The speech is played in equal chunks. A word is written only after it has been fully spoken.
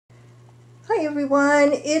Hi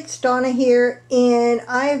everyone, it's Donna here, and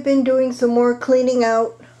I've been doing some more cleaning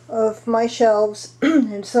out of my shelves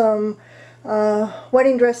and some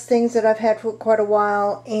wedding dress things that I've had for quite a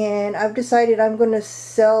while, and I've decided I'm going to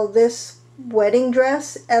sell this wedding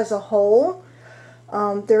dress as a whole.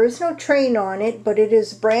 There is no train on it, but it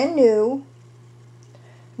is brand new,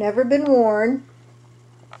 never been worn,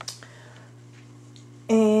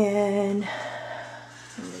 and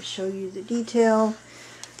I'm going to show you the detail.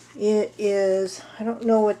 It is, I don't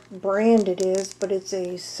know what brand it is, but it's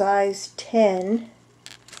a size 10.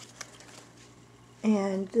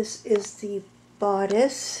 And this is the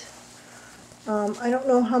bodice. I don't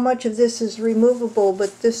know how much of this is removable,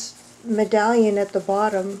 but this medallion at the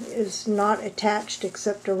bottom is not attached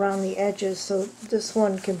except around the edges, so this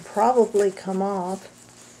one can probably come off.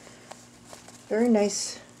 Very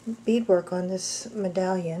nice beadwork on this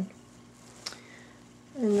medallion.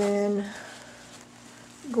 And then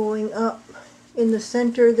going up in the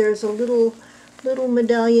center, there's a little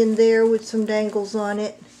medallion there with some dangles on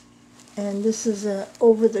it, and this is a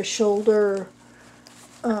over the shoulder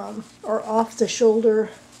or off the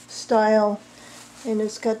shoulder style, and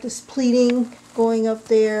it's got this pleating going up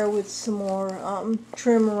there with some more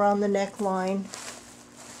trim around the neckline,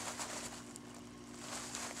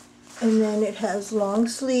 and then it has long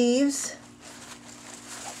sleeves.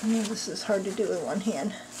 This is hard to do with one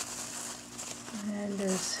hand. And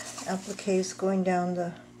there's appliques going down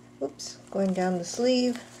the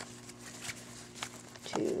sleeve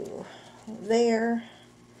to there.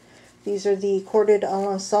 These are the corded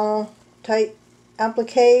alençon type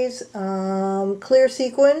appliques, clear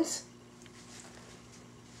sequins.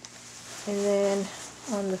 And then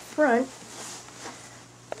on the front,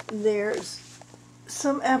 there's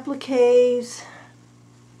some appliques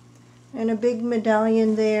and a big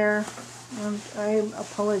medallion there. I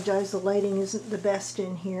apologize, the lighting isn't the best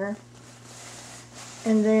in here.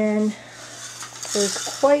 And then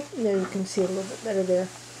there's there you can see a little bit better there.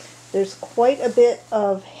 There's quite a bit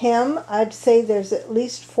of hem. I'd say there's at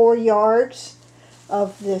least 4 yards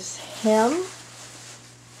of this hem.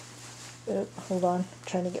 Hold on, I'm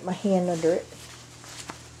trying to get my hand under it.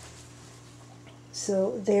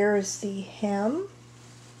 So there's the hem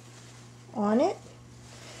on it.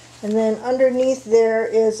 And then underneath there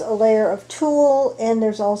is a layer of tulle, and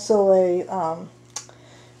there's also a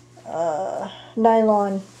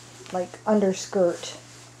nylon like underskirt.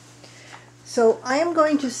 So I am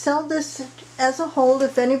going to sell this as a whole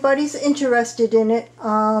if anybody's interested in it.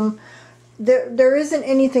 There isn't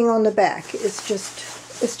anything on the back. It's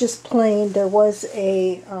just plain. There was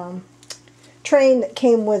a train that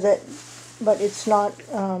came with it, but it's not.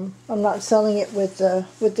 I'm not selling it with the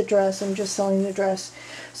dress. I'm just selling the dress.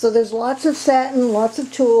 So there's lots of satin, lots of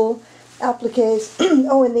tulle, appliques.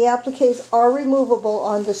 Oh, and the appliques are removable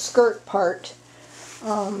on the skirt part.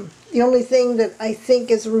 The only thing that I think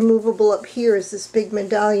is removable up here is this big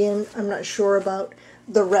medallion. I'm not sure about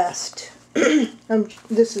the rest.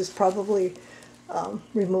 This is probably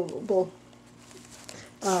removable.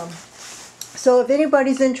 So if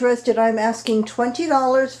anybody's interested, I'm asking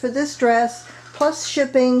 $20 for this dress plus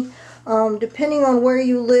shipping. Depending on where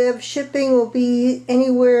you live, shipping will be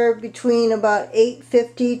anywhere between about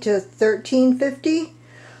 $8.50 to $13.50.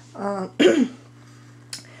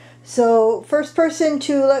 So first person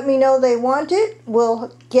to let me know they want it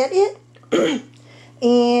will get it.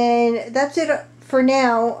 And that's it for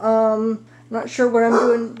now. I'm not sure what I'm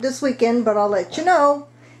doing this weekend, but I'll let you know.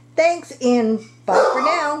 Thanks, and bye for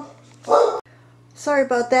now. Sorry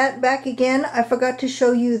about that. Back again. I forgot to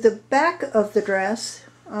show you the back of the dress.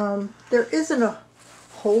 There isn't a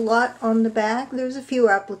whole lot on the back. There's a few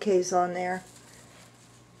appliques on there.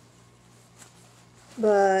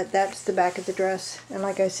 But that's the back of the dress. And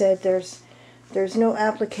like I said, there's no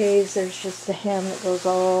appliques. There's just the hem that goes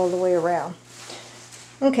all the way around.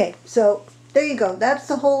 Okay, so there you go. That's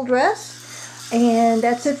the whole dress. And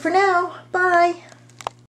that's it for now. Bye.